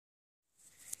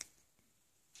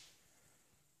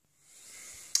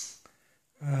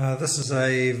This is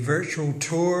a virtual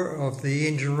tour of the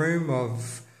engine room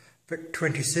of Vic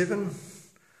 27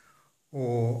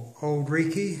 or Old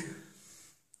Reekie.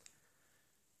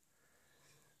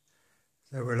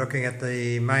 So we're looking at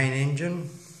the main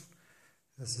engine.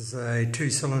 This is a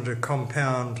 2-cylinder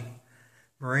compound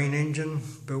marine engine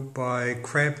built by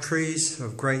Crabtrees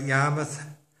of Great Yarmouth,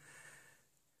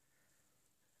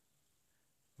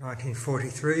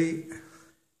 1943.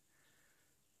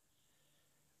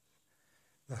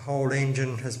 The whole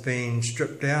engine has been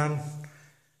stripped down,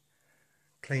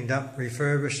 cleaned up,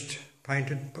 refurbished,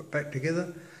 painted, put back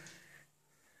together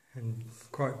in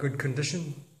quite good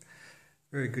condition,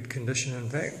 very good condition in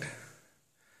fact.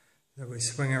 So we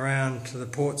swing around to the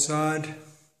port side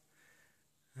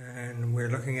and we're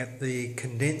looking at the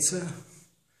condenser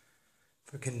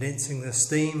for condensing the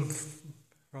steam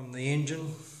from the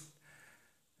engine,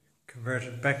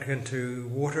 converted back into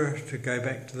water to go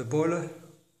back to the boiler.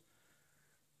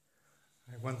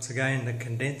 Once again, the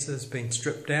condenser has been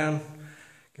stripped down,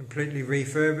 completely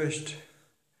refurbished,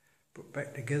 put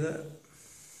back together.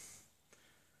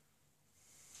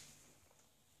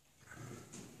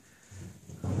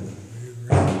 Move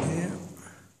around here.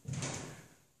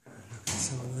 Look at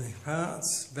some of the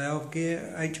parts. Valve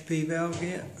gear, HP valve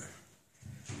gear.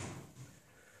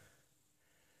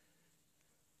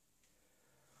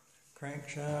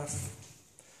 Crankshaft,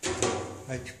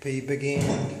 HP big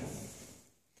end.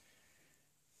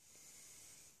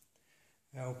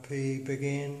 LP big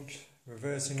end,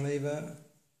 reversing lever,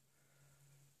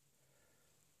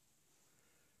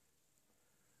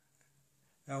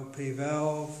 LP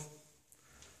valve,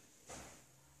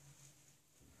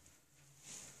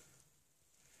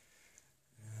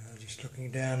 just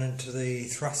looking down into the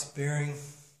thrust bearing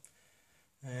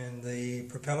and the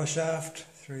propeller shaft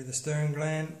through the steering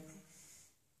gland.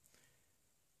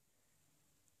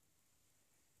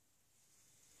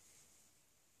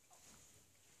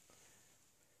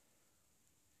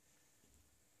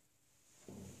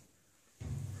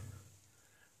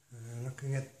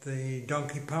 Looking at the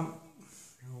donkey pump,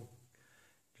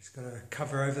 just got a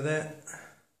cover over that,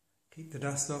 keep the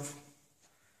dust off.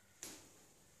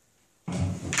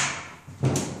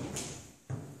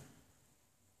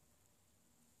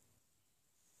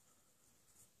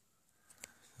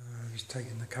 Just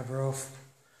taking the cover off.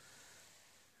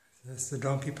 That's the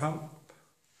donkey pump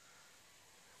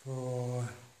for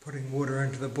putting water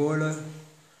into the boiler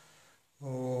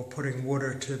or putting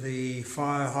water to the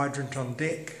fire hydrant on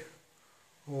deck,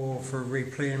 or for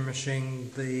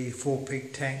replenishing the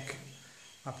 4-peak tank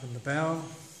up in the bow.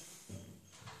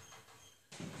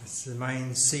 This is the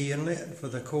main C inlet for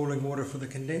the cooling water for the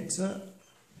condenser.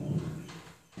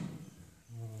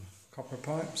 Copper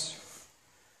pipes.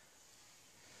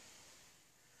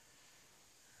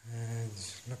 And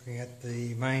looking at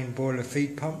the main boiler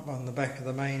feed pump on the back of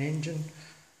the main engine.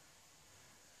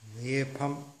 The air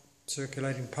pump,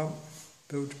 circulating pump,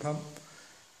 bilge pump.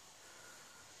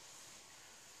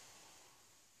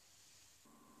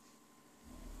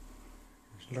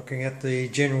 Looking at the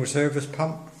general service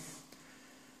pump,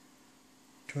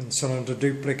 twin cylinder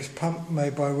duplex pump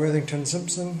made by Worthington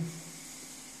Simpson.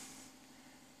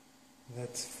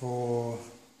 That's for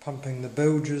pumping the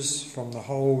bilges from the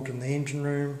hold in the engine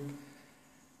room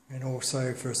and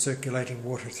also for circulating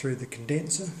water through the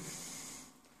condenser.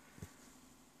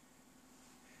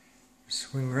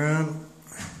 Swing round.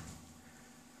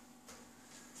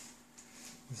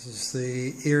 This is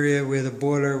the area where the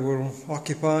boiler will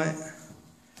occupy.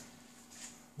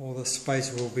 All the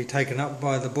space will be taken up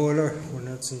by the boiler when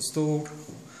it's installed.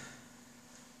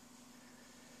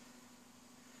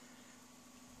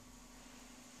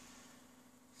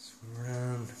 Swing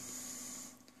around,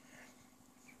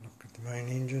 look at the main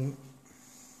engine.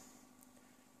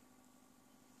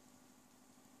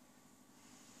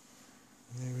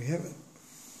 There we have it.